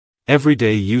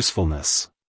Everyday usefulness.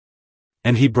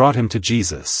 And he brought him to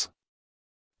Jesus.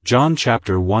 John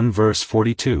chapter 1 verse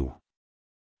 42.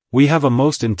 We have a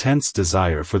most intense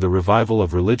desire for the revival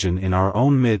of religion in our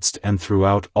own midst and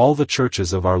throughout all the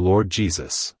churches of our Lord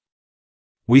Jesus.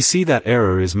 We see that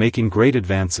error is making great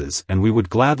advances, and we would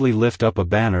gladly lift up a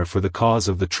banner for the cause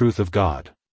of the truth of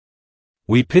God.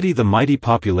 We pity the mighty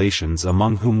populations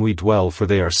among whom we dwell, for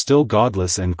they are still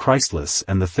godless and Christless,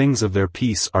 and the things of their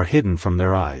peace are hidden from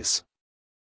their eyes.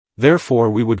 Therefore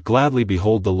we would gladly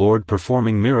behold the Lord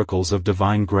performing miracles of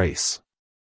divine grace.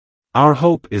 Our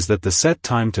hope is that the set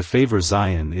time to favor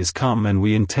Zion is come, and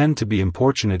we intend to be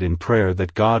importunate in prayer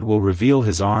that God will reveal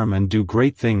his arm and do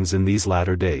great things in these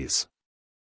latter days.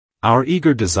 Our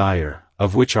eager desire,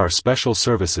 of which our special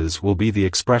services will be the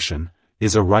expression,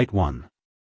 is a right one.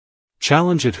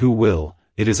 Challenge it who will,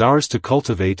 it is ours to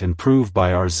cultivate and prove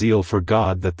by our zeal for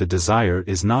God that the desire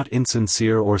is not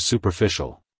insincere or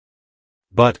superficial.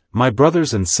 But, my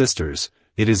brothers and sisters,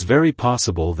 it is very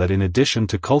possible that in addition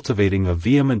to cultivating a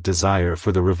vehement desire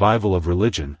for the revival of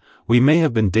religion, we may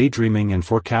have been daydreaming and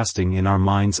forecasting in our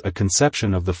minds a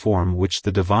conception of the form which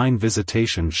the divine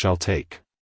visitation shall take.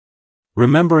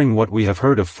 Remembering what we have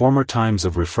heard of former times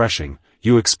of refreshing,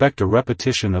 you expect a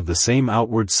repetition of the same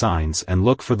outward signs and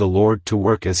look for the Lord to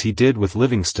work as he did with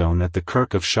Livingstone at the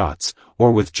Kirk of Shotts,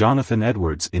 or with Jonathan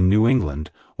Edwards in New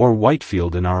England, or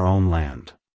Whitefield in our own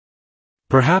land.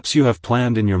 Perhaps you have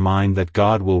planned in your mind that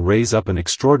God will raise up an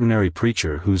extraordinary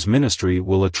preacher whose ministry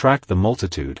will attract the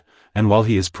multitude, and while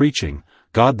he is preaching,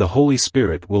 God the Holy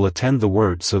Spirit will attend the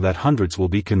word so that hundreds will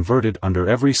be converted under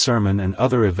every sermon, and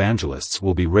other evangelists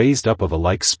will be raised up of a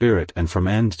like spirit, and from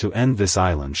end to end this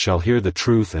island shall hear the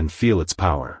truth and feel its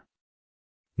power.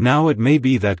 Now it may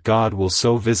be that God will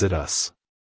so visit us.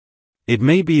 It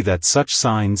may be that such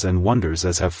signs and wonders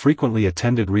as have frequently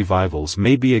attended revivals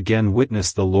may be again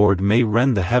witnessed. The Lord may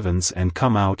rend the heavens and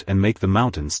come out and make the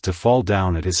mountains to fall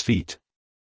down at his feet.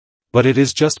 But it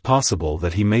is just possible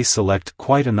that he may select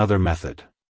quite another method.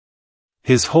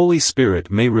 His Holy Spirit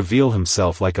may reveal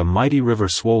himself like a mighty river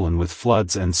swollen with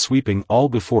floods and sweeping all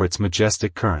before its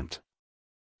majestic current.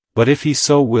 But if he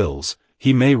so wills,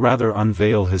 he may rather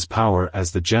unveil his power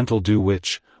as the gentle dew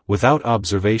which, without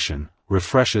observation,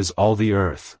 refreshes all the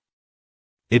earth.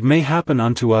 It may happen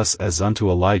unto us as unto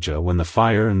Elijah when the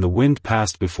fire and the wind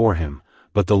passed before him,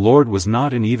 but the Lord was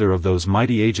not in either of those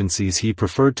mighty agencies. He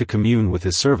preferred to commune with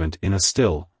his servant in a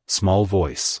still, small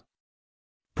voice.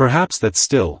 Perhaps that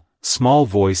still, small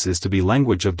voice is to be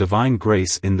language of divine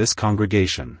grace in this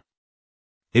congregation.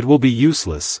 It will be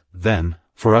useless, then,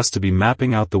 for us to be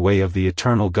mapping out the way of the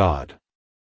eternal God.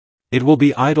 It will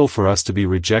be idle for us to be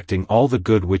rejecting all the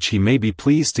good which he may be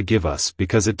pleased to give us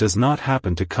because it does not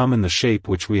happen to come in the shape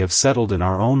which we have settled in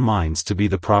our own minds to be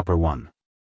the proper one.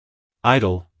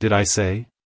 Idle, did I say?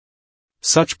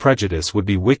 Such prejudice would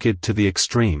be wicked to the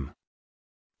extreme.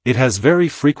 It has very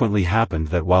frequently happened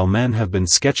that while men have been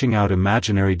sketching out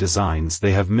imaginary designs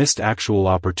they have missed actual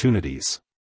opportunities.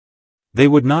 They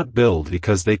would not build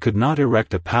because they could not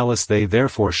erect a palace, they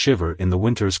therefore shiver in the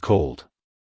winter's cold.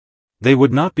 They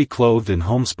would not be clothed in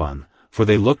homespun, for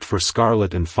they looked for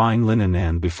scarlet and fine linen,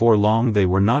 and before long they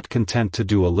were not content to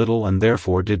do a little and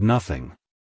therefore did nothing.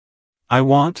 I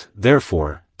want,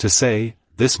 therefore, to say,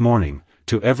 this morning,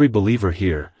 to every believer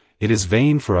here, it is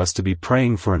vain for us to be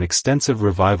praying for an extensive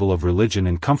revival of religion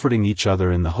and comforting each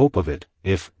other in the hope of it,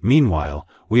 if, meanwhile,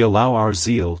 we allow our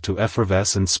zeal to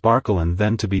effervesce and sparkle and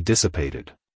then to be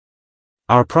dissipated.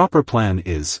 Our proper plan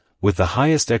is, with the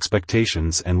highest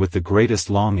expectations and with the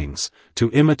greatest longings,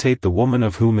 to imitate the woman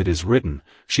of whom it is written,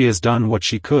 she has done what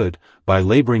she could, by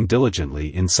laboring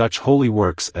diligently in such holy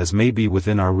works as may be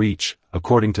within our reach,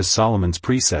 according to Solomon's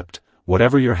precept,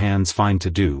 whatever your hands find to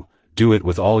do, do it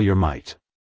with all your might.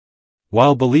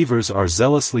 While believers are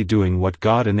zealously doing what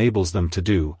God enables them to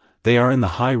do, they are in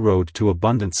the high road to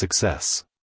abundant success.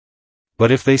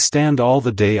 But if they stand all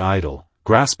the day idle,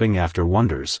 grasping after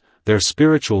wonders, their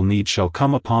spiritual need shall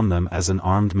come upon them as an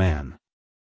armed man.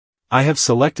 I have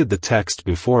selected the text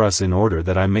before us in order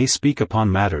that I may speak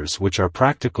upon matters which are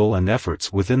practical and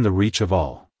efforts within the reach of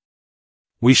all.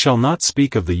 We shall not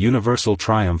speak of the universal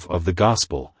triumph of the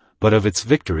gospel, but of its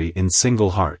victory in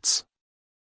single hearts.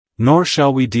 Nor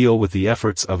shall we deal with the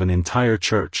efforts of an entire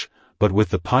church, but with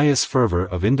the pious fervor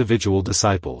of individual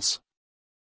disciples.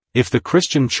 If the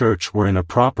Christian church were in a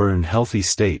proper and healthy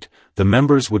state, the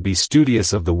members would be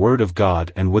studious of the Word of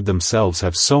God and would themselves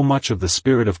have so much of the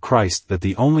Spirit of Christ that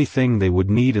the only thing they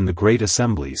would need in the great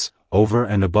assemblies, over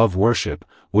and above worship,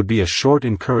 would be a short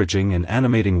encouraging and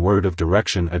animating word of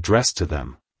direction addressed to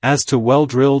them, As to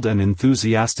well-drilled and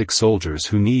enthusiastic soldiers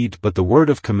who need but the word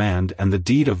of command, and the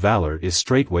deed of valor is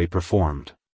straightway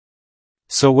performed.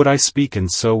 So would I speak,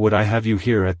 and so would I have you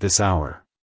here at this hour.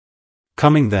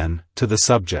 Coming then, to the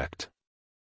subject.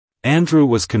 Andrew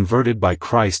was converted by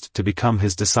Christ to become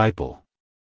his disciple.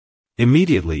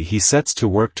 Immediately he sets to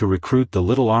work to recruit the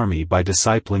little army by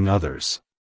discipling others.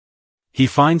 He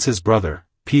finds his brother,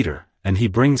 Peter, and he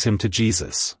brings him to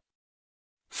Jesus.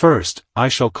 First, I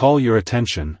shall call your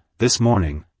attention, this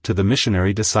morning, to the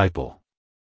missionary disciple.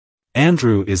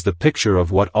 Andrew is the picture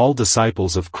of what all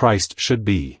disciples of Christ should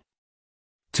be.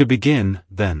 To begin,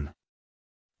 then.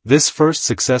 This first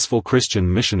successful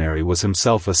Christian missionary was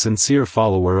himself a sincere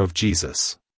follower of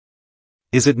Jesus.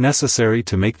 Is it necessary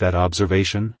to make that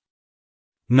observation?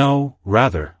 No,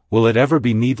 rather, will it ever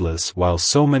be needless while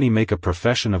so many make a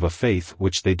profession of a faith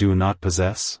which they do not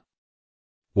possess?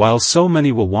 While so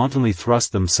many will wantonly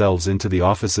thrust themselves into the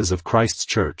offices of Christ's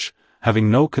church,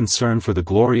 having no concern for the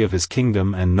glory of his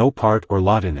kingdom and no part or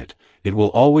lot in it, it will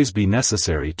always be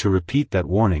necessary to repeat that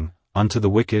warning, unto the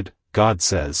wicked, God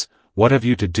says, what have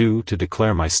you to do to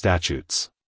declare my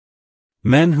statutes?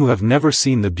 Men who have never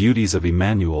seen the beauties of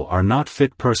Emmanuel are not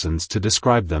fit persons to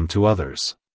describe them to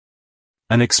others.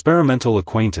 An experimental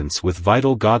acquaintance with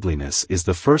vital godliness is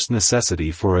the first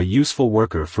necessity for a useful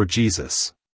worker for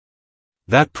Jesus.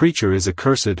 That preacher is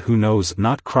accursed who knows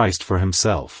not Christ for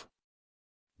himself.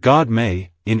 God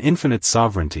may, in infinite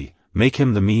sovereignty, make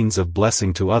him the means of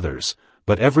blessing to others,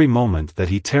 but every moment that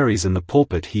he tarries in the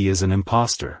pulpit he is an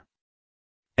impostor.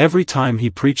 Every time he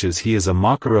preaches he is a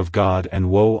mocker of God, and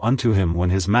woe unto him when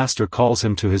his master calls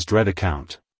him to his dread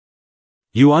account.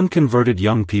 You unconverted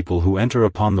young people who enter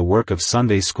upon the work of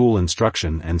Sunday school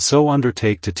instruction and so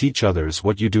undertake to teach others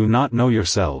what you do not know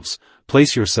yourselves,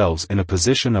 place yourselves in a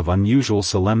position of unusual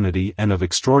solemnity and of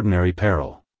extraordinary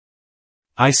peril.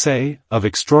 I say, of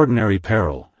extraordinary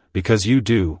peril, because you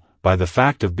do, by the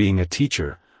fact of being a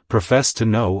teacher, profess to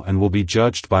know and will be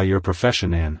judged by your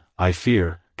profession and, I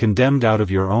fear, condemned out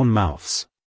of your own mouths.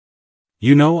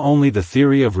 You know only the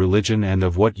theory of religion, and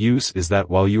of what use is that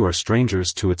while you are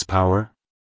strangers to its power?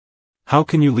 How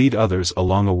can you lead others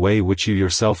along a way which you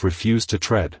yourself refuse to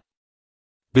tread?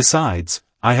 Besides,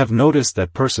 I have noticed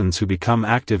that persons who become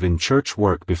active in church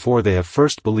work before they have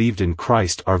first believed in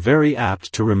Christ are very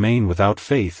apt to remain without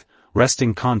faith,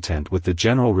 resting content with the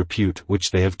general repute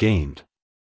which they have gained.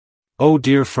 Oh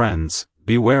dear friends,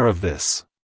 beware of this.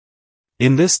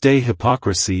 In this day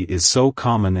hypocrisy is so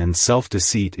common and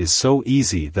self-deceit is so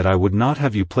easy that I would not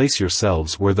have you place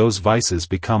yourselves where those vices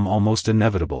become almost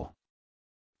inevitable.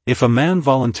 If a man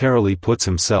voluntarily puts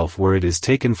himself where it is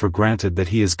taken for granted that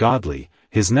he is godly,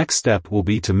 his next step will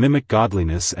be to mimic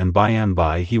godliness, and by and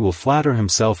by he will flatter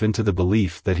himself into the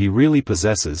belief that he really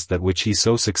possesses that which he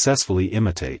so successfully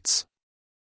imitates.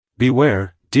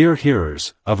 Beware, dear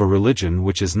hearers, of a religion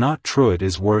which is not true. It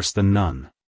is worse than none.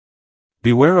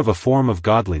 Beware of a form of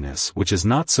godliness which is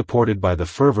not supported by the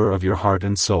fervor of your heart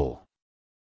and soul.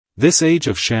 This age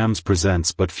of shams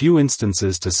presents but few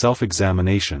instances to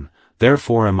self-examination.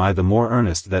 Therefore am I the more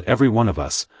earnest that every one of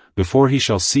us, before he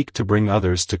shall seek to bring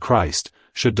others to Christ,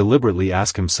 should deliberately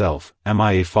ask himself, am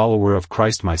I a follower of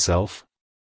Christ myself?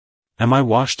 Am I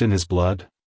washed in his blood?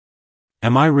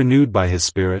 Am I renewed by his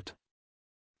Spirit?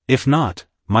 If not,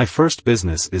 my first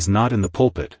business is not in the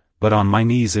pulpit, but on my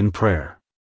knees in prayer.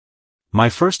 My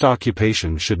first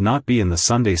occupation should not be in the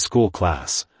Sunday school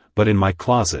class, but in my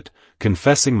closet,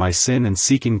 confessing my sin and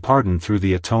seeking pardon through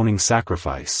the atoning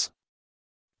sacrifice.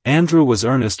 Andrew was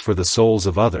earnest for the souls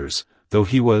of others, though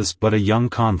he was but a young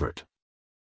convert.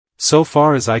 So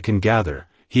far as I can gather,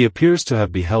 he appears to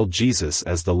have beheld Jesus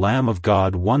as the Lamb of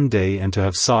God one day and to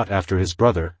have sought after his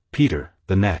brother, Peter,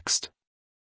 the next.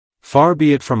 Far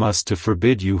be it from us to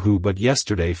forbid you who but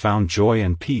yesterday found joy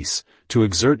and peace, to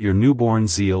exert your newborn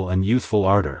zeal and youthful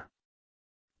ardor.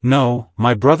 No,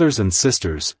 my brothers and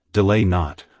sisters, delay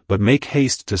not, but make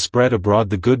haste to spread abroad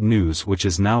the good news which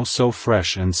is now so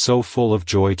fresh and so full of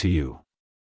joy to you.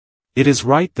 It is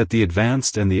right that the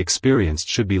advanced and the experienced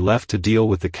should be left to deal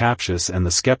with the captious and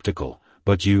the skeptical,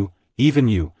 but you, even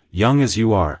you, young as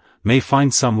you are, may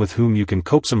find some with whom you can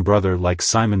cope, some brother like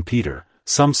Simon Peter,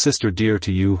 some sister dear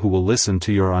to you who will listen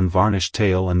to your unvarnished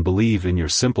tale and believe in your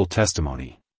simple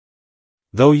testimony.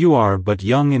 Though you are but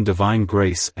young in divine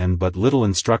grace and but little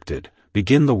instructed,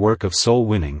 begin the work of soul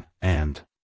winning, and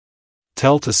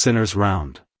tell to sinners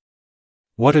round.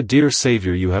 What a dear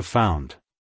Savior you have found!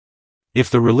 If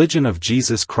the religion of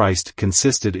Jesus Christ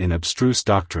consisted in abstruse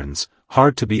doctrines,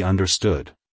 hard to be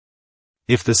understood,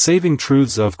 If the saving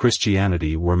truths of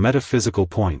Christianity were metaphysical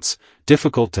points,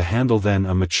 difficult to handle, then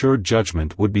a matured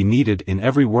judgment would be needed in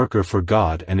every worker for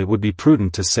God, and it would be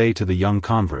prudent to say to the young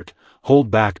convert, "Hold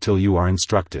back till you are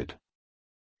instructed."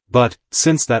 But,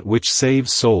 since that which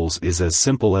saves souls is as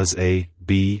simple as A,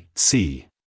 B, C.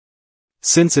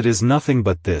 Since it is nothing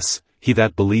but this, he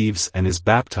that believes and is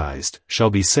baptized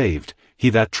shall be saved, he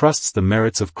that trusts the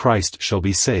merits of Christ shall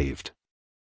be saved.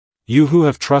 You who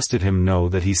have trusted him know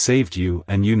that he saved you,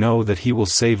 and you know that he will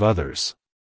save others.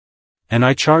 And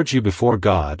I charge you before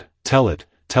God, tell it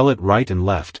right and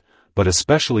left, but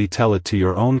especially tell it to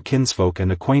your own kinsfolk and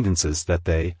acquaintances, that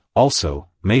they, also,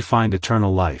 may find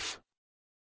eternal life.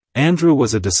 Andrew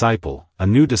was a disciple, a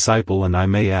new disciple, and I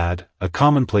may add, a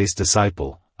commonplace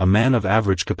disciple, a man of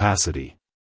average capacity.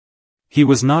 He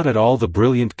was not at all the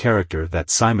brilliant character that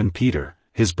Simon Peter,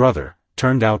 his brother,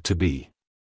 turned out to be.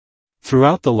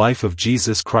 Throughout the life of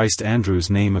Jesus Christ, Andrew's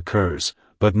name occurs,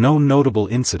 but no notable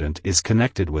incident is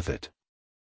connected with it.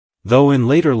 Though in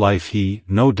later life he,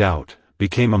 no doubt,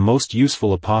 became a most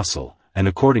useful apostle, and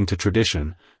according to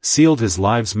tradition, sealed his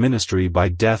life's ministry by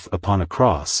death upon a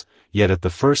cross, yet at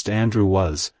the first Andrew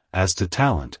was, as to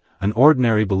talent, an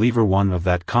ordinary believer, one of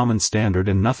that common standard,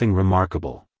 and nothing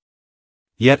remarkable.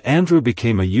 Yet Andrew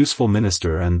became a useful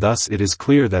minister, and thus it is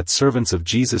clear that servants of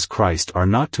Jesus Christ are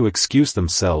not to excuse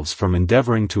themselves from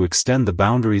endeavoring to extend the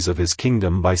boundaries of his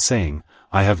kingdom by saying,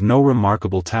 "I have no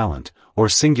remarkable talent, or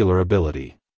singular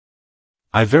ability."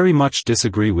 I very much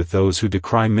disagree with those who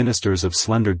decry ministers of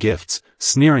slender gifts,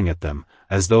 sneering at them,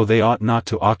 as though they ought not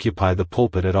to occupy the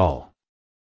pulpit at all.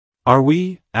 Are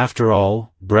we, after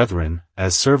all, brethren,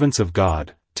 as servants of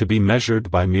God, to be measured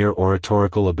by mere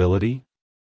oratorical ability?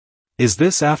 Is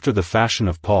this after the fashion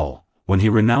of Paul, when he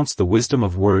renounced the wisdom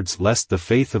of words lest the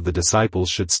faith of the disciples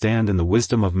should stand in the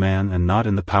wisdom of man and not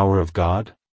in the power of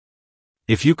God?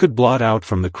 If you could blot out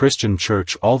from the Christian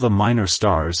church all the minor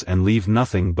stars and leave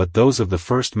nothing but those of the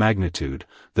first magnitude,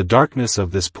 the darkness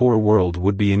of this poor world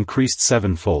would be increased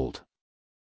sevenfold.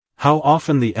 How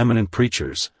often the eminent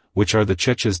preachers, which are the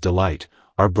church's delight,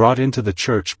 are brought into the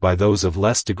church by those of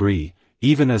less degree,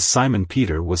 even as Simon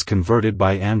Peter was converted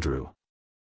by Andrew.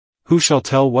 Who shall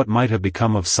tell what might have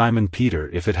become of Simon Peter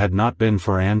if it had not been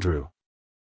for Andrew?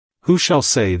 Who shall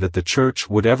say that the church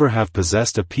would ever have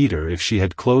possessed a Peter if she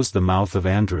had closed the mouth of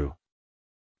Andrew?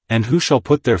 And who shall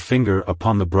put their finger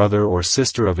upon the brother or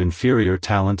sister of inferior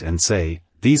talent and say,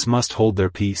 "These must hold their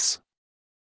peace"?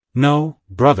 No,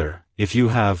 brother, if you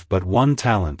have but one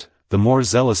talent, the more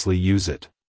zealously use it.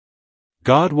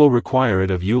 God will require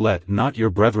it of you. Let not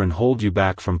your brethren hold you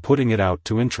back from putting it out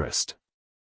to interest.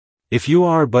 If you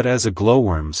are but as a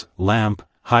glowworm's lamp,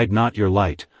 hide not your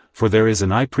light, for there is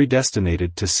an eye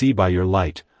predestinated to see by your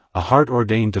light, a heart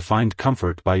ordained to find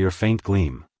comfort by your faint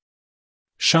gleam.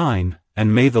 Shine,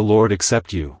 and may the Lord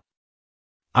accept you.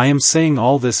 I am saying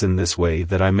all this in this way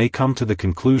that I may come to the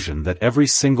conclusion that every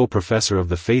single professor of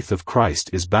the faith of Christ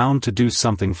is bound to do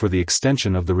something for the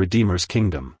extension of the Redeemer's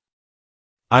kingdom.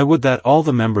 I would that all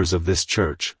the members of this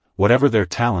church, whatever their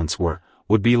talents were,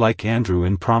 would be like Andrew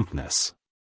in promptness.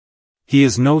 He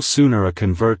is no sooner a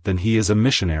convert than he is a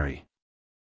missionary.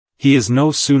 He is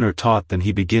no sooner taught than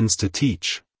he begins to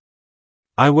teach.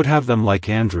 I would have them like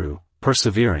Andrew,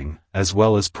 persevering, as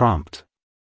well as prompt.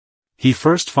 He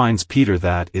first finds Peter,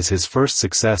 that is his first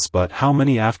success, but how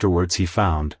many afterwards he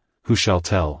found, who shall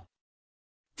tell?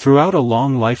 Throughout a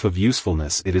long life of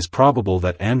usefulness it is probable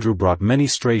that Andrew brought many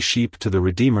stray sheep to the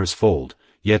Redeemer's fold,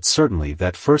 yet certainly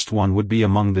that first one would be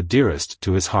among the dearest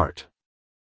to his heart.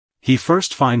 He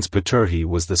first finds Peter. He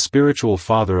was the spiritual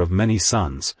father of many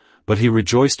sons, but he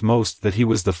rejoiced most that he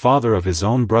was the father of his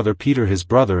own brother Peter, his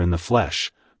brother in the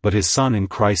flesh, but his son in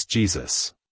Christ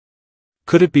Jesus.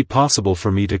 Could it be possible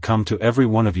for me to come to every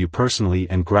one of you personally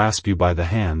and grasp you by the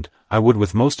hand, I would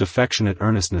with most affectionate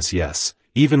earnestness, yes,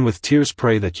 even with tears,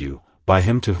 pray that you, by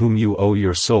him to whom you owe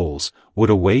your souls, would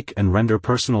awake and render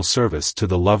personal service to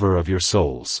the lover of your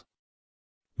souls.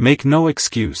 Make no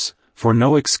excuse, for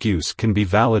no excuse can be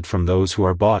valid from those who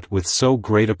are bought with so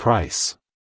great a price.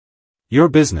 Your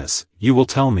business, you will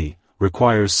tell me,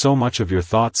 requires so much of your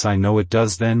thoughts. I know it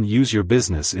does. Then use your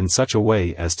business in such a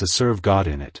way as to serve God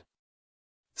in it.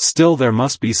 Still there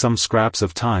must be some scraps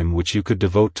of time which you could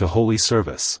devote to holy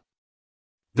service.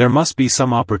 There must be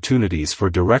some opportunities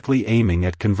for directly aiming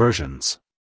at conversions.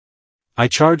 I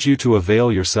charge you to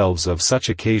avail yourselves of such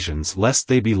occasions lest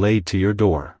they be laid to your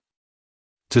door.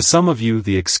 To some of you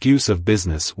the excuse of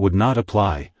business would not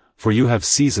apply, for you have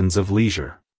seasons of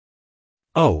leisure.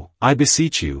 Oh, I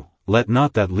beseech you, let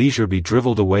not that leisure be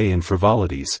drivelled away in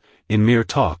frivolities, in mere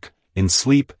talk, in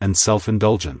sleep and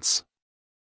self-indulgence.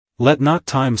 Let not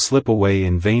time slip away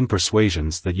in vain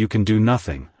persuasions that you can do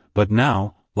nothing, but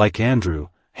now, like Andrew,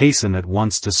 hasten at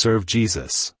once to serve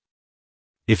Jesus.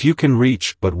 If you can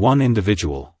reach but one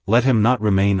individual, let him not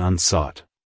remain unsought.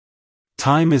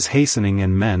 Time is hastening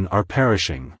and men are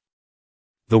perishing.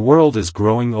 The world is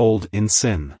growing old in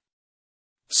sin.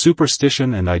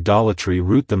 Superstition and idolatry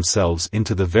root themselves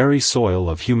into the very soil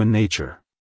of human nature.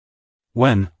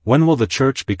 When will the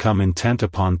church become intent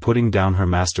upon putting down her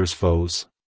master's foes?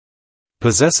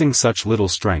 Possessing such little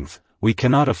strength, we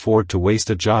cannot afford to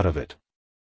waste a jot of it.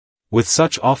 With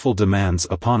such awful demands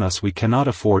upon us we cannot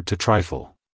afford to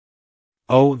trifle.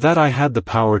 Oh, that I had the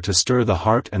power to stir the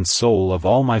heart and soul of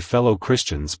all my fellow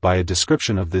Christians by a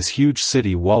description of this huge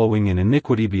city wallowing in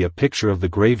iniquity, be a picture of the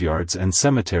graveyards and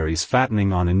cemeteries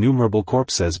fattening on innumerable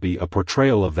corpses, be a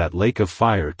portrayal of that lake of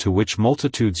fire to which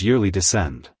multitudes yearly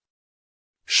descend.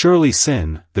 Surely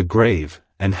sin, the grave,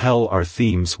 and hell are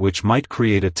themes which might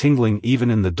create a tingling even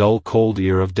in the dull cold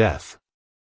ear of death.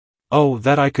 Oh,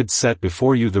 that I could set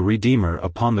before you the Redeemer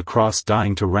upon the cross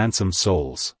dying to ransom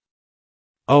souls.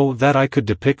 Oh, that I could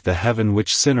depict the heaven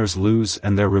which sinners lose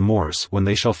and their remorse when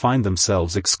they shall find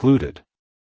themselves excluded.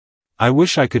 I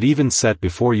wish I could even set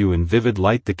before you in vivid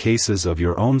light the cases of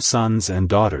your own sons and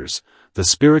daughters, the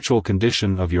spiritual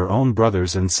condition of your own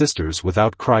brothers and sisters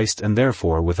without Christ and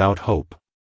therefore without hope.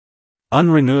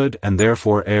 Unrenewed and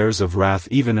therefore heirs of wrath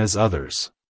even as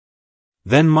others.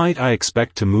 Then might I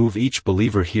expect to move each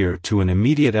believer here to an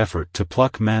immediate effort to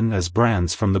pluck men as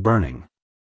brands from the burning.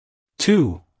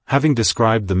 2. Having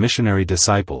described the missionary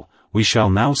disciple, we shall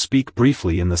now speak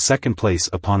briefly in the second place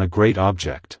upon a great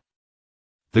object.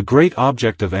 The great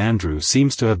object of Andrew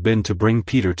seems to have been to bring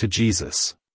Peter to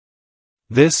Jesus.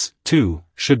 This, too,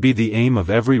 should be the aim of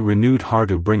every renewed heart,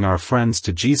 to bring our friends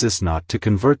to Jesus, not to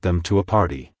convert them to a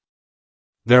party.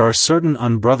 There are certain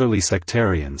unbrotherly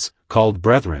sectarians, called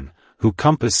brethren, who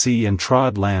compass sea and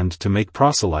trod land to make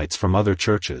proselytes from other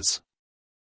churches.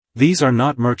 These are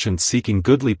not merchants seeking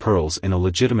goodly pearls in a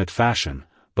legitimate fashion,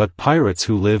 but pirates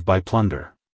who live by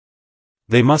plunder.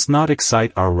 They must not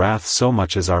excite our wrath so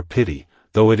much as our pity,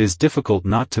 though it is difficult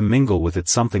not to mingle with it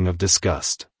something of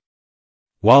disgust.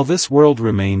 While this world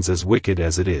remains as wicked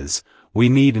as it is, we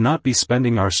need not be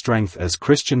spending our strength as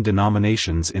Christian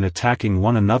denominations in attacking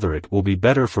one another. It will be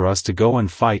better for us to go and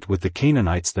fight with the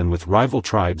Canaanites than with rival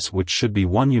tribes which should be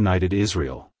one united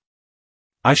Israel.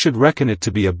 I should reckon it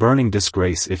to be a burning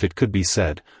disgrace if it could be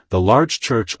said, the large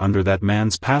church under that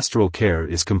man's pastoral care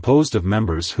is composed of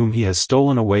members whom he has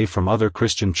stolen away from other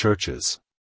Christian churches.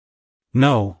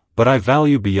 No, but I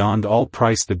value beyond all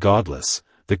price the godless,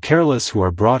 the careless who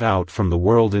are brought out from the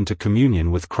world into communion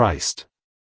with Christ.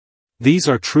 These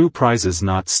are true prizes,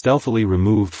 not stealthily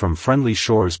removed from friendly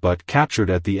shores but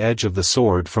captured at the edge of the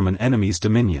sword from an enemy's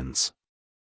dominions.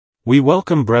 We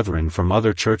welcome brethren from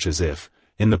other churches if,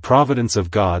 in the providence of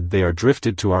God, they are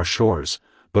drifted to our shores,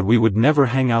 but we would never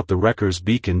hang out the wrecker's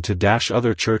beacon to dash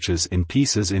other churches in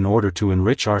pieces in order to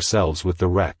enrich ourselves with the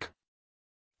wreck.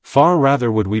 Far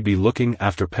rather would we be looking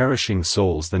after perishing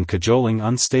souls than cajoling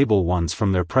unstable ones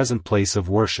from their present place of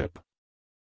worship.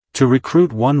 To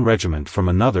recruit one regiment from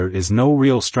another is no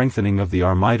real strengthening of the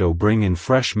army. To bring in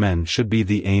fresh men should be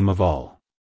the aim of all.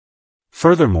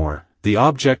 Furthermore, the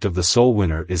object of the soul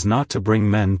winner is not to bring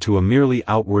men to a merely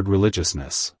outward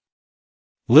religiousness.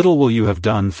 Little will you have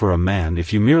done for a man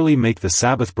if you merely make the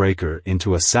Sabbath breaker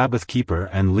into a Sabbath keeper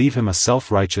and leave him a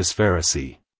self-righteous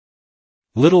Pharisee.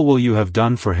 Little will you have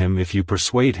done for him if you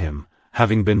persuade him,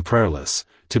 having been prayerless,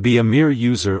 to be a mere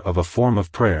user of a form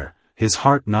of prayer, his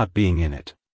heart not being in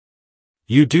it.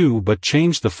 You do but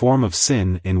change the form of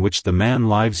sin in which the man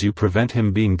lives. You prevent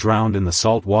him being drowned in the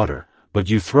salt water, but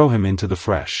you throw him into the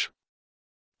fresh.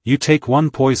 You take one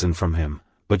poison from him,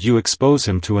 but you expose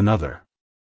him to another.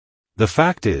 The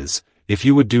fact is, if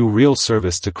you would do real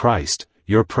service to Christ,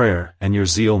 your prayer and your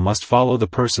zeal must follow the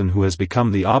person who has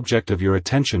become the object of your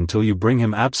attention till you bring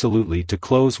him absolutely to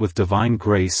close with divine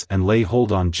grace and lay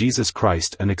hold on Jesus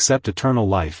Christ and accept eternal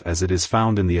life as it is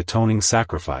found in the atoning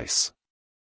sacrifice.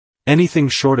 Anything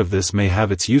short of this may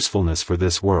have its usefulness for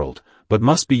this world, but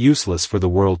must be useless for the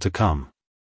world to come.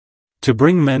 To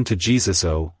bring men to Jesus,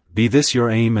 be this your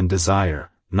aim and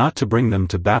desire, not to bring them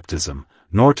to baptism,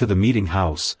 nor to the meeting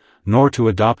house, nor to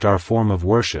adopt our form of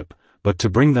worship, but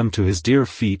to bring them to his dear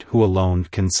feet, who alone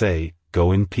can say,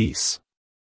 "Go in peace.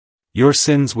 Your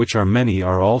sins, which are many,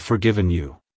 are all forgiven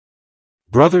you."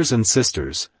 Brothers and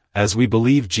sisters, as we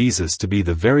believe Jesus to be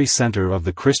the very center of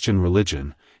the Christian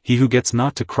religion, he who gets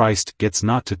not to Christ gets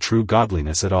not to true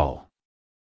godliness at all.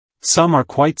 Some are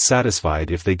quite satisfied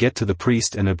if they get to the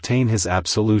priest and obtain his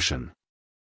absolution.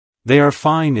 They are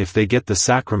fine if they get the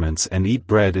sacraments and eat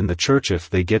bread in the church, if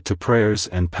they get to prayers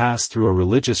and pass through a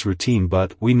religious routine,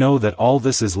 but we know that all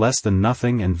this is less than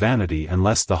nothing and vanity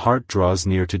unless the heart draws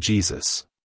near to Jesus.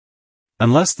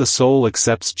 Unless the soul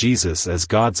accepts Jesus as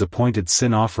God's appointed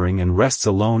sin offering and rests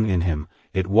alone in him,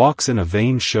 it walks in a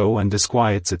vain show and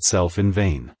disquiets itself in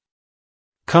vain.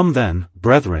 Come then,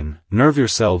 brethren, nerve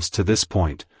yourselves to this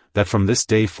point, that from this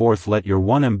day forth let your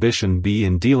one ambition be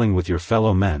in dealing with your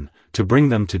fellow men, to bring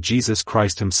them to Jesus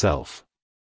Christ himself.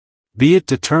 Be it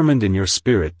determined in your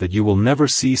spirit that you will never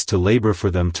cease to labor for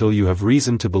them till you have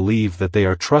reason to believe that they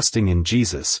are trusting in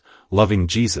Jesus, loving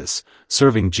Jesus,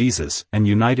 serving Jesus, and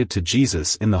united to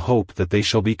Jesus in the hope that they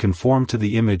shall be conformed to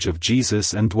the image of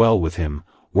Jesus and dwell with him,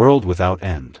 world without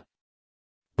end.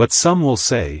 But some will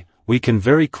say, we can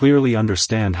very clearly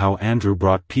understand how Andrew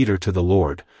brought Peter to the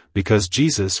Lord, because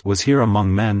Jesus was here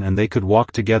among men and they could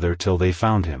walk together till they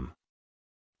found him.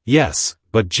 Yes,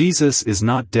 but Jesus is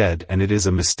not dead, and it is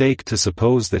a mistake to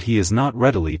suppose that he is not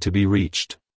readily to be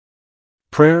reached.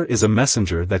 Prayer is a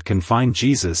messenger that can find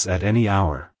Jesus at any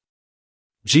hour.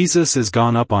 Jesus is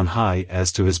gone up on high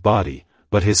as to his body,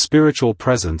 but his spiritual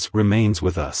presence remains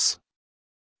with us.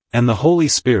 And the Holy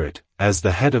Spirit, as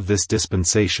the head of this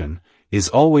dispensation, is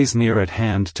always near at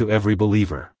hand to every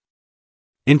believer.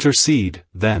 Intercede,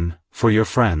 then, for your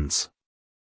friends.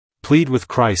 Plead with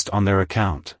Christ on their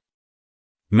account.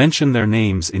 Mention their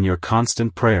names in your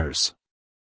constant prayers.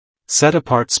 Set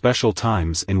apart special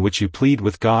times in which you plead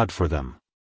with God for them.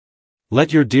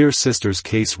 Let your dear sister's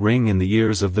case ring in the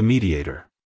ears of the mediator.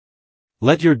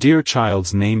 Let your dear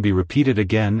child's name be repeated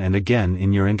again and again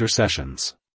in your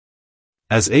intercessions.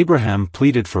 As Abraham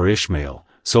pleaded for Ishmael,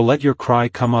 so let your cry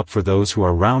come up for those who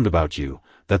are round about you,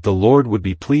 that the Lord would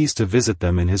be pleased to visit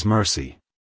them in his mercy.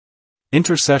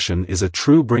 Intercession is a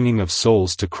true bringing of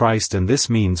souls to Christ, and this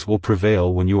means will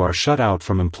prevail when you are shut out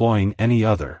from employing any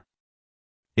other.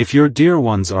 If your dear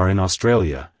ones are in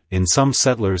Australia, in some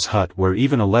settler's hut where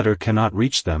even a letter cannot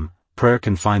reach them, prayer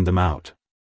can find them out.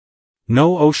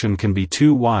 No ocean can be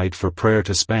too wide for prayer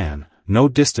to span, no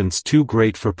distance too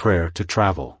great for prayer to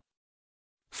travel.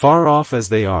 Far off as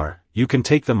they are, you can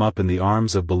take them up in the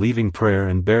arms of believing prayer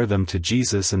and bear them to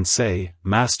Jesus and say,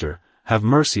 Master, have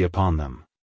mercy upon them.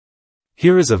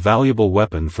 Here is a valuable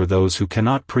weapon for those who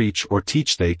cannot preach or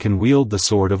teach. They can wield the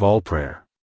sword of all prayer.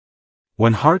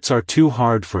 When hearts are too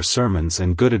hard for sermons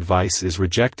and good advice is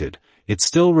rejected, it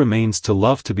still remains to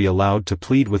love to be allowed to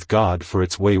plead with God for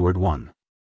its wayward one.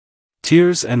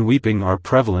 Tears and weeping are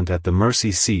prevalent at the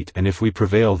mercy seat, and if we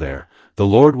prevail there, the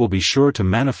Lord will be sure to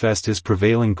manifest his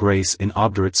prevailing grace in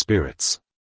obdurate spirits.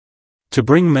 To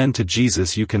bring men to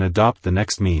Jesus you can adopt the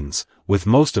next means, with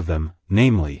most of them,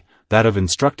 namely, that of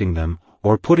instructing them,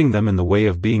 or putting them in the way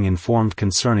of being informed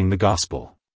concerning the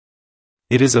gospel.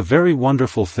 It is a very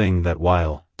wonderful thing that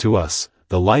while, to us,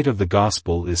 the light of the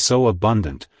gospel is so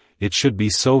abundant, it should be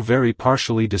so very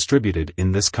partially distributed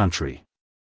in this country.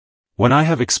 When I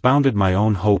have expounded my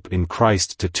own hope in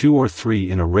Christ to 2 or 3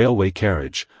 in a railway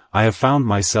carriage, I have found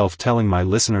myself telling my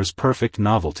listeners perfect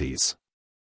novelties.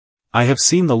 I have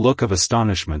seen the look of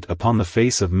astonishment upon the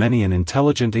face of many an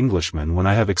intelligent Englishman when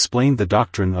I have explained the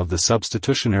doctrine of the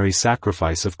substitutionary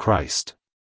sacrifice of Christ.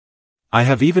 I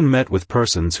have even met with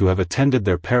persons who have attended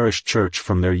their parish church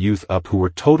from their youth up who were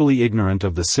totally ignorant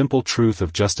of the simple truth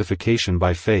of justification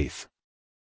by faith.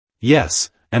 Yes,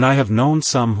 and I have known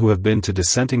some who have been to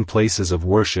dissenting places of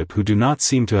worship who do not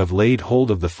seem to have laid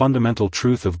hold of the fundamental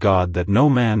truth of God, that no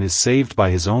man is saved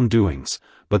by his own doings,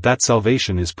 but that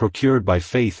salvation is procured by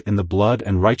faith in the blood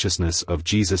and righteousness of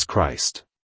Jesus Christ.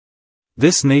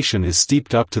 This nation is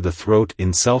steeped up to the throat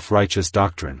in self-righteous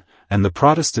doctrine, and the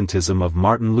Protestantism of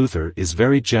Martin Luther is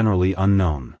very generally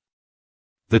unknown.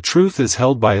 The truth is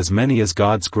held by as many as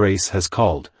God's grace has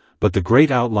called, but the great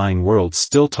outlying world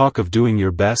still talk of doing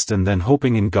your best and then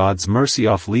hoping in God's mercy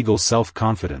off legal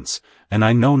self-confidence, and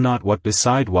I know not what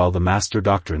beside, while the master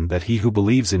doctrine that he who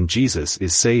believes in Jesus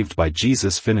is saved by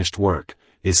Jesus' finished work,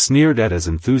 is sneered at as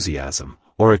enthusiasm,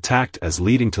 or attacked as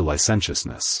leading to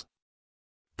licentiousness.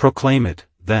 Proclaim it,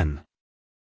 then.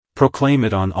 Proclaim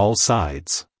it on all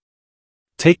sides.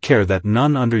 Take care that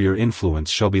none under your influence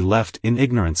shall be left in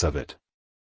ignorance of it.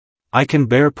 I can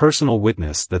bear personal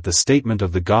witness that the statement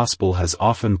of the gospel has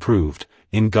often proved,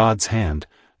 in God's hand,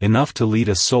 enough to lead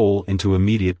a soul into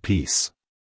immediate peace.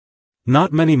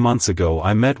 Not many months ago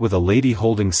I met with a lady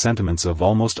holding sentiments of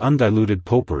almost undiluted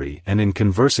popery, and in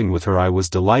conversing with her I was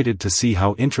delighted to see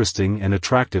how interesting and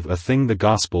attractive a thing the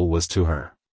gospel was to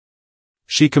her.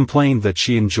 She complained that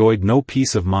she enjoyed no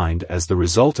peace of mind as the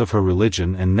result of her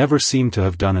religion and never seemed to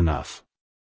have done enough.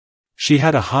 She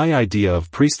had a high idea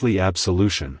of priestly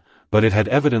absolution, but it had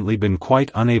evidently been quite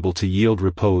unable to yield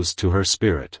repose to her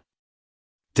spirit.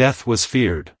 Death was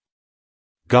feared.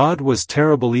 God was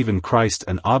terrible, even Christ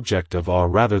an object of awe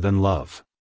rather than love.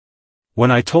 When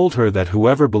I told her that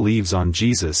whoever believes on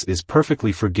Jesus is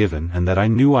perfectly forgiven and that I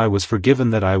knew I was forgiven,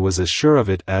 that I was as sure of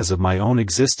it as of my own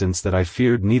existence, that I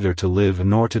feared neither to live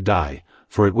nor to die,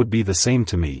 for it would be the same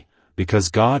to me, because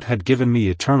God had given me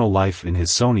eternal life in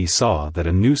His Son, saw that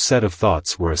a new set of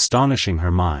thoughts were astonishing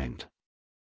her mind.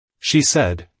 She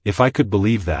said, if I could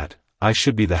believe that, I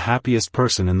should be the happiest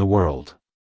person in the world.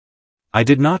 I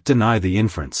did not deny the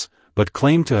inference, but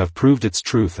claimed to have proved its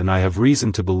truth, and I have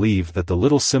reason to believe that the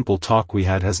little simple talk we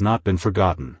had has not been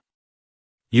forgotten.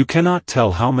 You cannot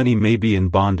tell how many may be in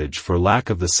bondage for lack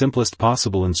of the simplest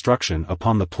possible instruction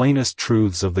upon the plainest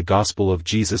truths of the gospel of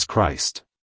Jesus Christ.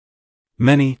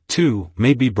 Many, too,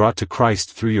 may be brought to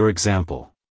Christ through your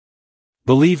example.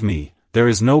 Believe me, there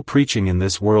is no preaching in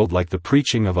this world like the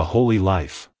preaching of a holy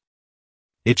life.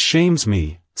 It shames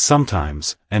me,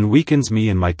 sometimes, and weakens me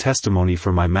in my testimony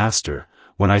for my Master,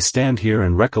 when I stand here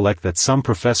and recollect that some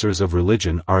professors of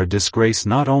religion are a disgrace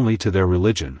not only to their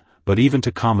religion, but even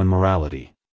to common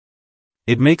morality.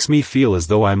 It makes me feel as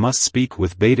though I must speak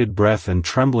with bated breath and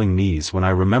trembling knees when I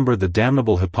remember the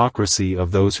damnable hypocrisy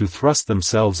of those who thrust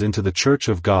themselves into the Church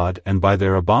of God and by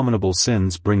their abominable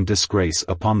sins bring disgrace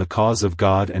upon the cause of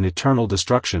God and eternal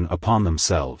destruction upon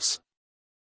themselves.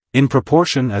 In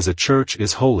proportion as a church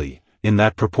is holy, in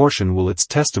that proportion will its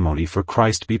testimony for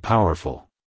Christ be powerful.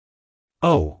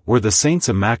 Oh, were the saints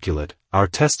immaculate, our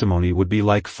testimony would be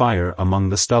like fire among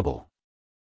the stubble.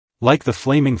 Like the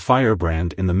flaming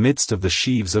firebrand in the midst of the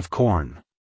sheaves of corn.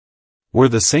 Were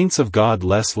the saints of God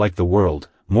less like the world,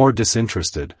 more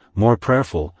disinterested, more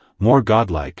prayerful, more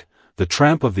godlike, the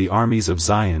tramp of the armies of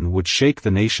Zion would shake the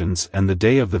nations, and the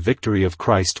day of the victory of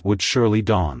Christ would surely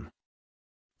dawn.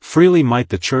 Freely might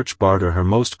the church barter her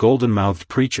most golden-mouthed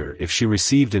preacher if she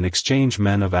received in exchange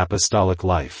men of apostolic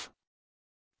life.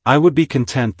 I would be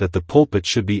content that the pulpit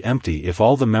should be empty if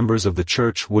all the members of the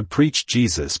church would preach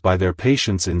Jesus by their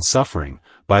patience in suffering,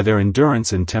 by their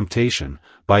endurance in temptation,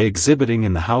 by exhibiting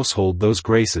in the household those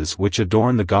graces which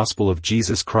adorn the gospel of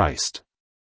Jesus Christ.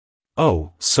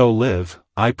 Oh, so live,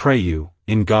 I pray you,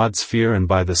 in God's fear and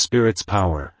by the Spirit's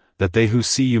power, that they who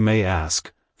see you may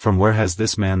ask, from where has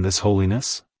this man this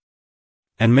holiness?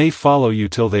 And may follow you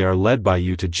till they are led by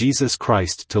you to Jesus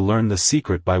Christ to learn the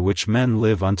secret by which men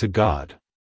live unto God.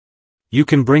 You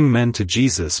can bring men to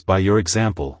Jesus by your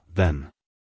example, then.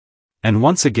 And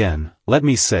once again, let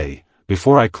me say,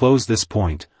 before I close this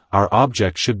point, our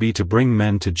object should be to bring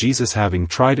men to Jesus, having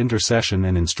tried intercession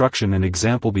and instruction and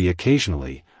example be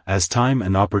occasionally, as time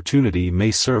and opportunity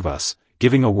may serve us,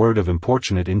 giving a word of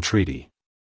importunate entreaty.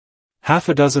 Half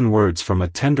a dozen words from a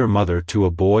tender mother to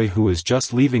a boy who is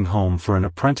just leaving home for an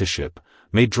apprenticeship,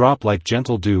 may drop like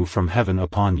gentle dew from heaven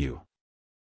upon you.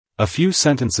 A few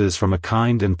sentences from a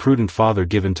kind and prudent father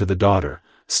given to the daughter,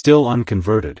 still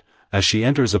unconverted, as she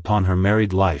enters upon her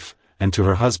married life, and to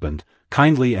her husband,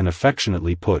 kindly and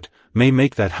affectionately put, may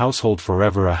make that household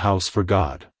forever a house for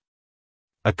God.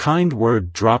 A kind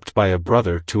word dropped by a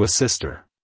brother to a sister.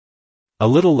 A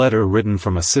little letter written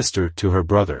from a sister to her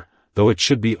brother, though it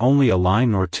should be only a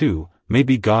line or two, may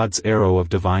be God's arrow of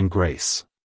divine grace.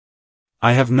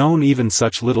 I have known even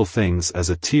such little things as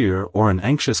a tear or an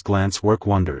anxious glance work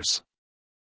wonders.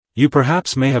 You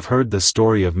perhaps may have heard the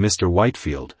story of Mr.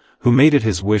 Whitefield, who made it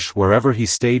his wish wherever he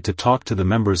stayed to talk to the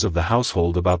members of the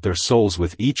household about their souls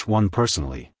with each one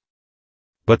personally.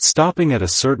 But stopping at a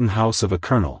certain house of a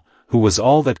colonel, who was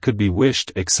all that could be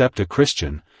wished except a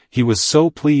Christian, he was so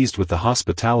pleased with the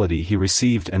hospitality he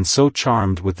received and so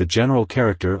charmed with the general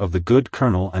character of the good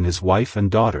colonel and his wife and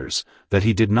daughters, that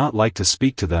he did not like to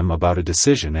speak to them about a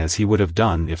decision as he would have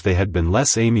done if they had been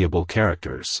less amiable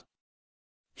characters.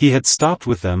 He had stopped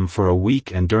with them for a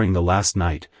week, and during the last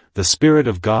night, the Spirit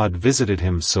of God visited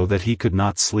him so that he could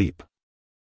not sleep.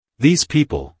 These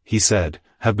people, he said,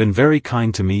 have been very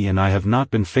kind to me and I have not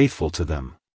been faithful to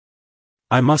them.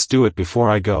 I must do it before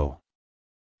I go.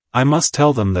 I must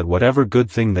tell them that whatever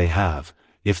good thing they have,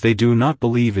 if they do not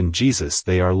believe in Jesus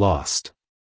they are lost.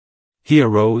 He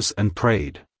arose and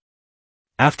prayed.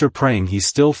 After praying he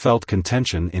still felt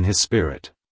contention in his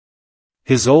spirit.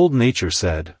 His old nature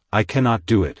said, I cannot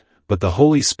do it, but the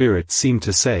Holy Spirit seemed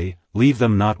to say, leave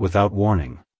them not without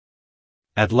warning.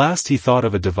 At last he thought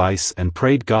of a device and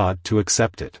prayed God to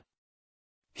accept it.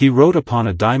 He wrote upon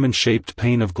a diamond-shaped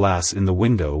pane of glass in the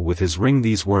window with his ring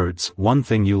these words, one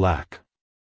thing you lack.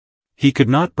 He could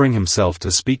not bring himself to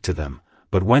speak to them,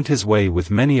 but went his way with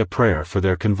many a prayer for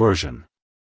their conversion.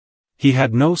 He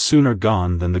had no sooner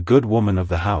gone than the good woman of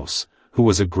the house, who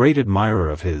was a great admirer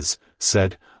of his,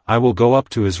 said, "I will go up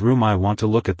to his room. I want to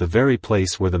look at the very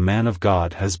place where the man of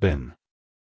God has been."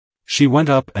 She went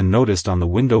up and noticed on the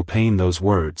window pane those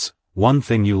words, "One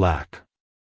thing you lack."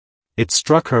 It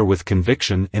struck her with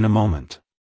conviction in a moment.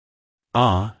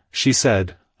 "Ah," she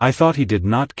said, "I thought he did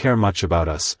not care much about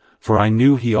us, for I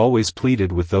knew he always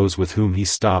pleaded with those with whom he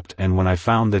stopped, and when I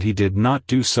found that he did not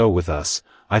do so with us,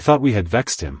 I thought we had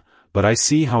vexed him, but I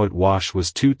see how it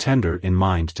was too tender in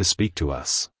mind to speak to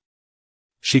us."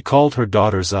 She called her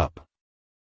daughters up.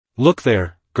 "Look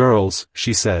there, girls,"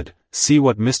 she said, "see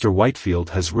what Mr.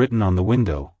 Whitefield has written on the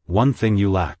window, 'One thing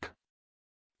you lack.'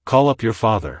 Call up your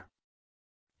father."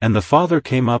 And the father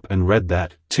came up and read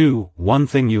that, too, "One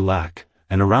thing you lack,"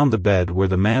 and around the bed where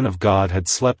the man of God had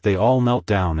slept they all knelt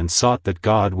down and sought that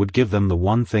God would give them the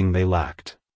one thing they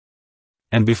lacked.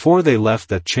 And before they left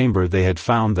that chamber they had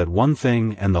found that one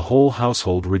thing, and the whole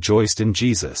household rejoiced in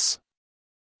Jesus.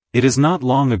 It is not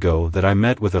long ago that I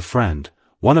met with a friend,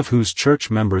 one of whose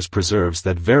church members preserves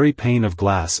that very pane of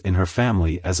glass in her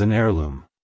family as an heirloom.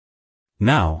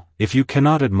 Now, if you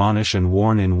cannot admonish and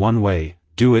warn in one way,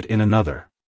 do it in another.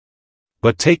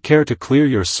 But take care to clear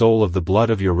your soul of the blood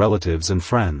of your relatives and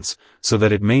friends, so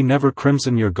that it may never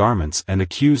crimson your garments and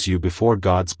accuse you before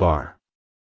God's bar.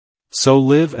 So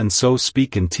live and so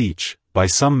speak and teach, by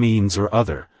some means or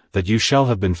other, that you shall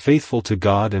have been faithful to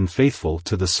God and faithful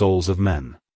to the souls of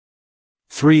men.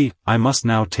 3. I must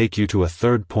now take you to a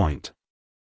third point.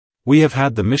 We have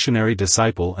had the missionary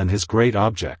disciple and his great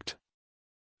object.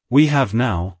 We have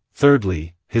now,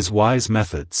 thirdly, his wise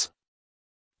methods.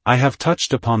 I have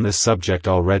touched upon this subject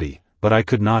already, but I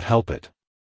could not help it.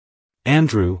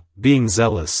 Andrew, being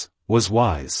zealous, was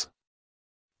wise.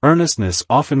 Earnestness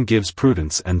often gives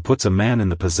prudence and puts a man in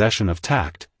the possession of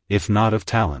tact, if not of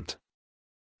talent.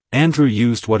 Andrew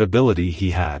used what ability he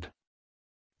had.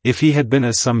 If he had been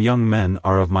as some young men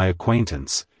are of my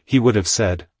acquaintance, he would have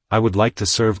said, "I would like to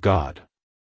serve God.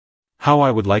 How I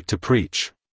would like to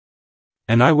preach.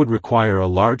 And I would require a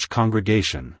large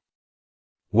congregation."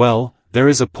 Well, there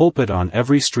is a pulpit on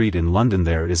every street in London.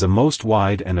 There is a most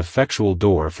wide and effectual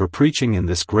door for preaching in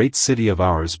this great city of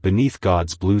ours beneath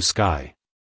God's blue sky.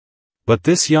 But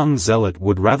this young zealot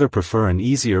would rather prefer an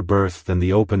easier berth than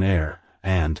the open air,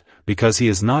 and, because he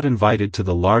is not invited to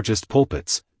the largest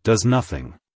pulpits, does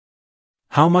nothing.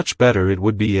 How much better it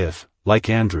would be if, like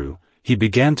Andrew, he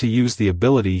began to use the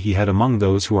ability he had among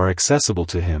those who are accessible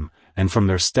to him, and from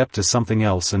their step to something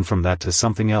else and from that to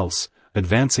something else,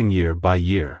 advancing year by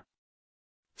year.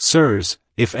 Sirs,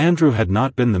 if Andrew had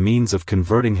not been the means of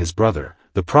converting his brother,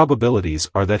 the probabilities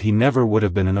are that he never would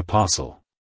have been an apostle.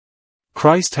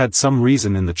 Christ had some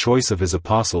reason in the choice of his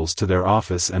apostles to their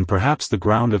office, and perhaps the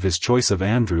ground of his choice of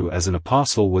Andrew as an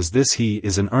apostle was this: he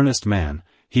is an earnest man,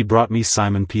 he brought me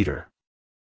Simon Peter.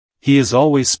 He is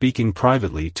always speaking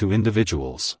privately to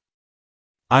individuals.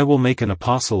 I will make an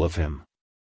apostle of him.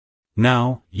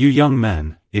 Now, you young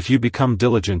men, if you become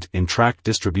diligent in tract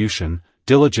distribution,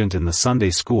 diligent in the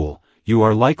Sunday school, you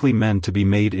are likely men to be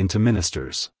made into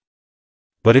ministers.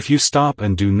 But if you stop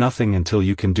and do nothing until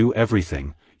you can do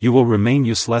everything, you will remain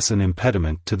useless, an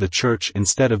impediment to the church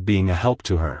instead of being a help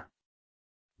to her.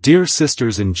 Dear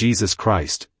sisters in Jesus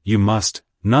Christ, you must,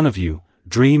 none of you,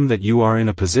 dream that you are in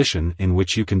a position in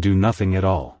which you can do nothing at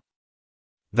all.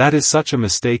 That is such a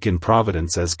mistake in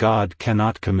providence as God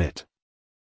cannot commit.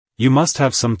 You must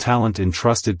have some talent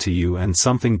entrusted to you and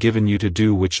something given you to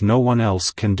do which no one else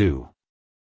can do.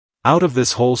 Out of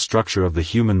this whole structure of the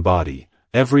human body,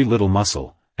 every little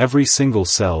muscle, every single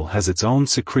cell has its own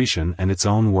secretion and its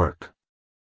own work.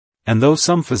 And though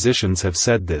some physicians have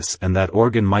said this and that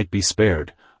organ might be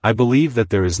spared, I believe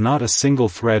that there is not a single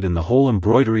thread in the whole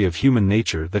embroidery of human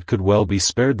nature that could well be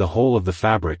spared. The whole of the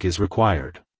fabric is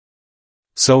required.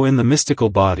 So in the mystical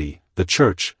body, the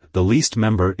church, the least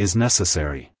member is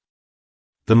necessary.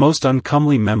 The most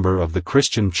uncomely member of the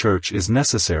Christian church is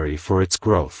necessary for its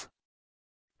growth.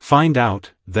 Find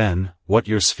out, then, what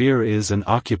your sphere is and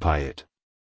occupy it.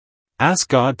 Ask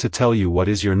God to tell you what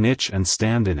is your niche and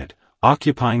stand in it,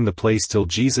 occupying the place till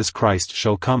Jesus Christ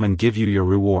shall come and give you your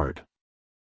reward.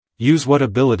 Use what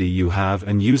ability you have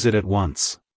and use it at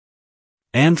once.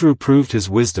 Andrew proved his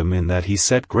wisdom in that he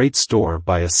set great store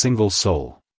by a single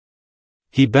soul.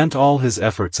 He bent all his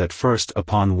efforts at first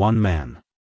upon one man.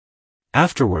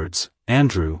 Afterwards,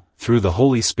 Andrew, through the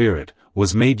Holy Spirit,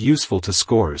 was made useful to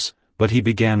scores, but he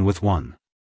began with one.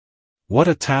 What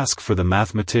a task for the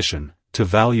mathematician, to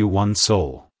value one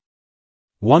soul.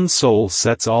 One soul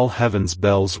sets all heaven's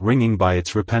bells ringing by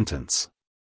its repentance.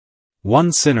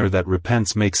 One sinner that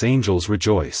repents makes angels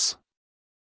rejoice.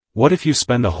 What if you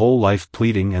spend a whole life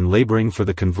pleading and laboring for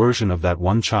the conversion of that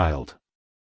one child?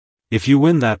 If you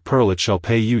win that pearl, it shall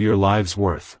pay you your life's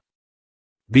worth.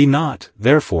 Be not,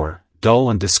 therefore, dull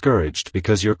and discouraged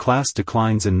because your class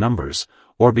declines in numbers,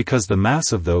 or because the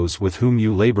mass of those with whom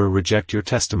you labor reject your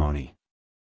testimony.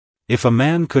 If a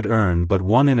man could earn but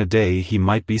one in a day, he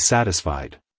might be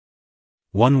satisfied.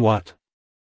 One what?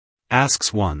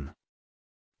 Asks one.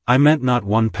 I meant not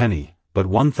 1 penny, but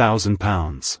 1,000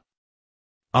 pounds.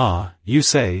 Ah, you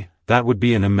say, that would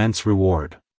be an immense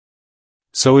reward.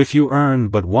 So if you earn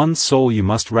but one soul, you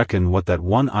must reckon what that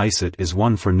one islet is.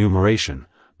 One for numeration,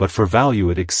 but for value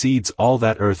it exceeds all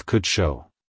that earth could show.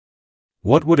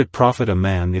 What would it profit a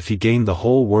man if he gained the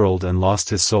whole world and lost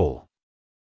his soul?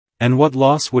 And what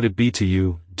loss would it be to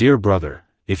you, dear brother,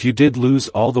 if you did lose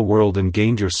all the world and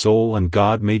gained your soul, and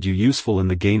God made you useful in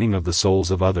the gaining of the souls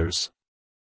of others?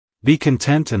 Be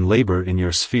content and labor in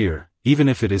your sphere, even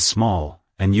if it is small,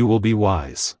 and you will be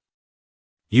wise.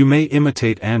 You may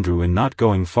imitate Andrew in not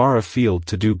going far afield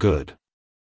to do good.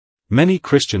 Many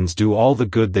Christians do all the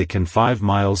good they can 5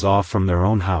 miles off from their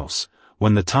own house,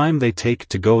 when the time they take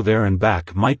to go there and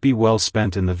back might be well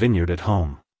spent in the vineyard at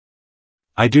home.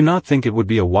 I do not think it would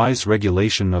be a wise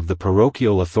regulation of the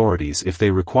parochial authorities if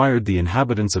they required the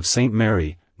inhabitants of St.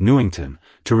 Mary, Newington,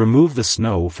 to remove the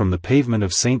snow from the pavement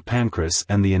of St. Pancras,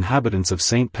 and the inhabitants of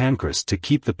St. Pancras to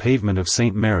keep the pavement of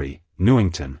St. Mary,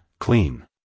 Newington, clean.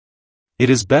 It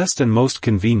is best and most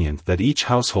convenient that each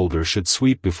householder should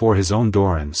sweep before his own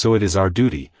door, and so it is our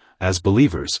duty, as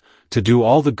believers, to do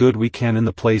all the good we can in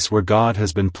the place where God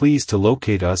has been pleased to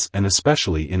locate us, and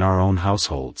especially in our own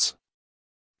households.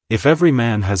 If every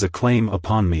man has a claim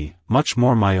upon me, much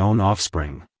more my own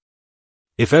offspring.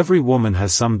 If every woman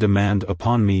has some demand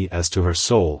upon me as to her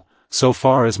soul, so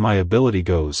far as my ability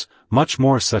goes, much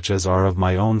more such as are of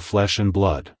my own flesh and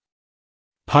blood.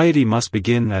 Piety must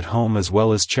begin at home as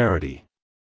well as charity.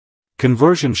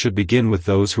 Conversion should begin with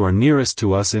those who are nearest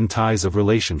to us in ties of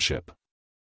relationship.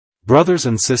 Brothers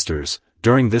and sisters,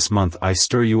 during this month I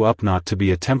stir you up not to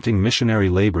be attempting missionary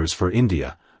labors for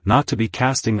India, not to be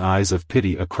casting eyes of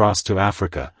pity across to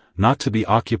Africa, not to be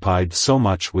occupied so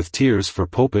much with tears for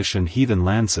popish and heathen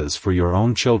lances for your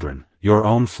own children, your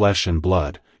own flesh and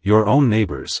blood, your own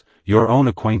neighbors, your own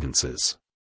acquaintances.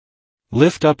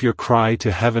 Lift up your cry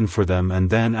to heaven for them,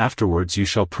 and then afterwards you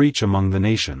shall preach among the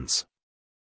nations.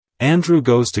 Andrew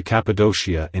goes to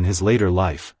Cappadocia in his later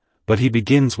life, but he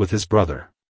begins with his brother.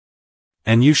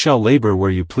 And you shall labor where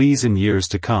you please in years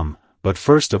to come, but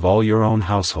first of all your own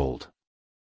household.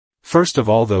 First of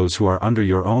all those who are under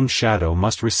your own shadow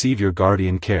must receive your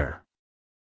guardian care.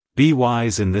 Be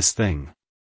wise in this thing.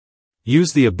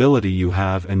 Use the ability you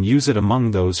have and use it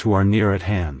among those who are near at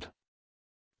hand.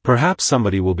 Perhaps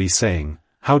somebody will be saying,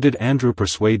 how did Andrew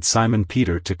persuade Simon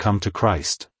Peter to come to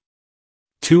Christ?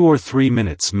 2 or 3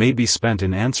 minutes may be spent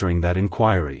in answering that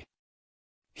inquiry.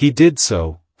 He did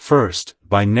so, first,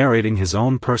 by narrating his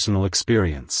own personal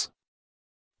experience.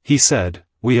 He said,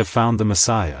 "We have found the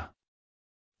Messiah.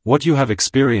 What you have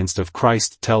experienced of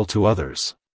Christ tell to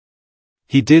others."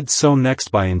 He did so next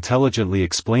by intelligently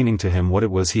explaining to him what it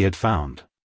was he had found.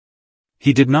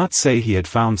 He did not say he had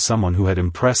found someone who had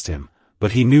impressed him,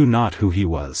 but he knew not who he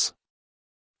was.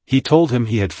 He told him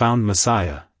he had found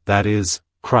Messiah, that is,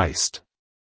 Christ.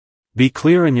 Be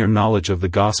clear in your knowledge of the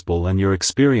gospel and your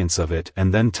experience of it,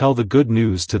 and then tell the good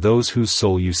news to those whose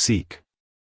soul you seek.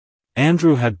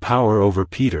 Andrew had power over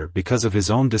Peter because of his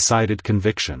own decided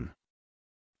conviction.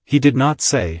 He did not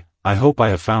say, "I hope I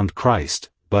have found Christ,"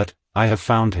 but, "I have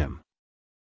found him."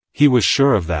 He was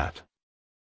sure of that.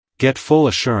 Get full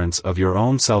assurance of your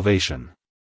own salvation.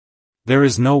 There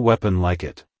is no weapon like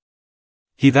it.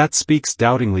 He that speaks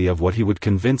doubtingly of what he would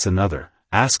convince another,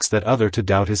 asks that other to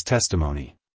doubt his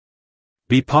testimony.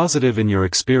 Be positive in your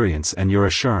experience and your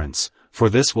assurance, for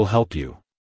this will help you.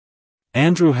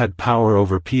 Andrew had power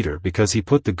over Peter because he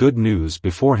put the good news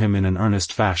before him in an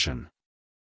earnest fashion.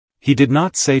 He did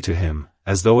not say to him,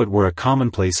 as though it were a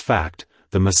commonplace fact,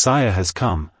 "The Messiah has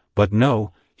come," but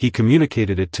no, he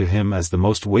communicated it to him as the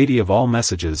most weighty of all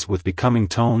messages with becoming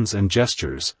tones and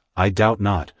gestures. "I doubt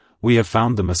not, we have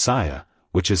found the Messiah,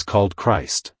 which is called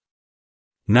Christ."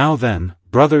 Now then,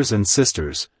 brothers and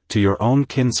sisters, to your own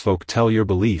kinsfolk tell your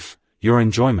belief, your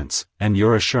enjoyments, and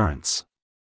your assurance.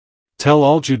 Tell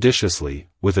all judiciously,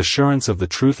 with assurance of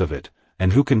the truth of it,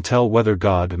 and who can tell whether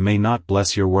God may not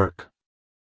bless your work?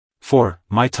 For,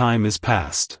 my time is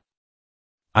past.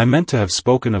 I meant to have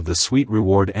spoken of the sweet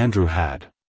reward Andrew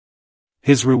had.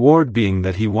 His reward being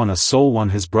that he won a soul, won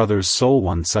his brother's soul,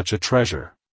 won such a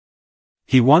treasure.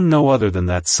 He won no other than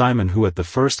that Simon who at the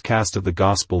first cast of the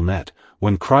gospel net,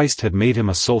 when Christ had made him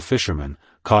a soul fisherman,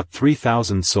 caught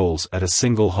 3,000 souls at a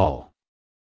single haul.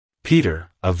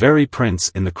 Peter, a very prince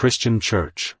in the Christian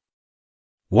church.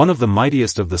 One of the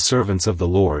mightiest of the servants of the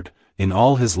Lord, in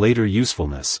all his later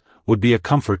usefulness, would be a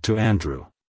comfort to Andrew.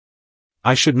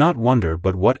 I should not wonder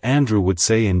but what Andrew would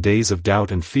say in days of doubt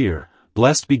and fear,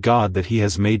 "Blessed be God that he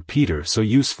has made Peter so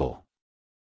useful.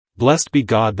 Blessed be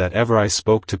God that ever I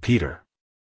spoke to Peter.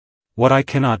 What I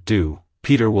cannot do,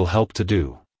 Peter will help to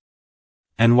do.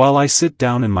 And while I sit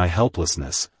down in my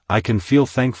helplessness, I can feel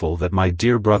thankful that my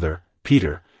dear brother,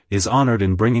 Peter, is honored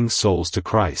in bringing souls to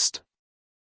Christ.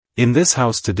 In this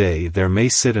house today there may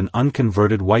sit an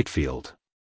unconverted Whitefield.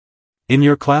 In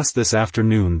your class this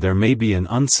afternoon there may be an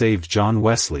unsaved John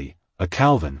Wesley, a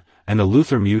Calvin, and a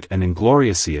Luther mute and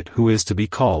inglorious who is to be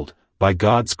called, by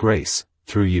God's grace,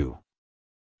 through you.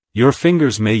 Your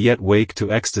fingers may yet wake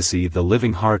to ecstasy the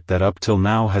living heart that up till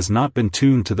now has not been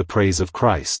tuned to the praise of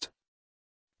Christ.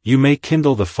 You may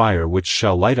kindle the fire which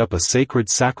shall light up a sacred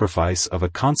sacrifice of a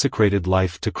consecrated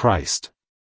life to Christ.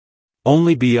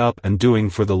 Only be up and doing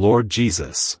for the Lord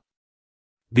Jesus.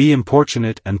 Be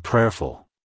importunate and prayerful.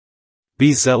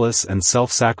 Be zealous and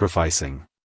self-sacrificing.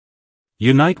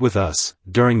 Unite with us,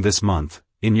 during this month,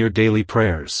 in your daily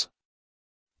prayers.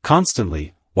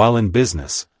 Constantly, while in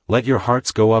business, let your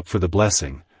hearts go up for the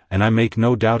blessing, and I make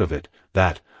no doubt of it,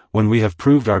 that, when we have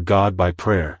proved our God by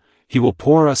prayer, He will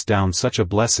pour us down such a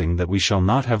blessing that we shall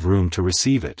not have room to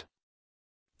receive it.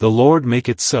 The Lord make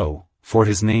it so, for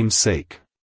His name's sake.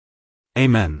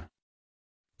 Amen.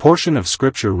 Portion of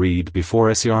Scripture read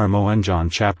before Sermon John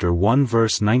chapter 1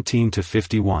 verse 19 to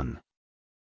 51.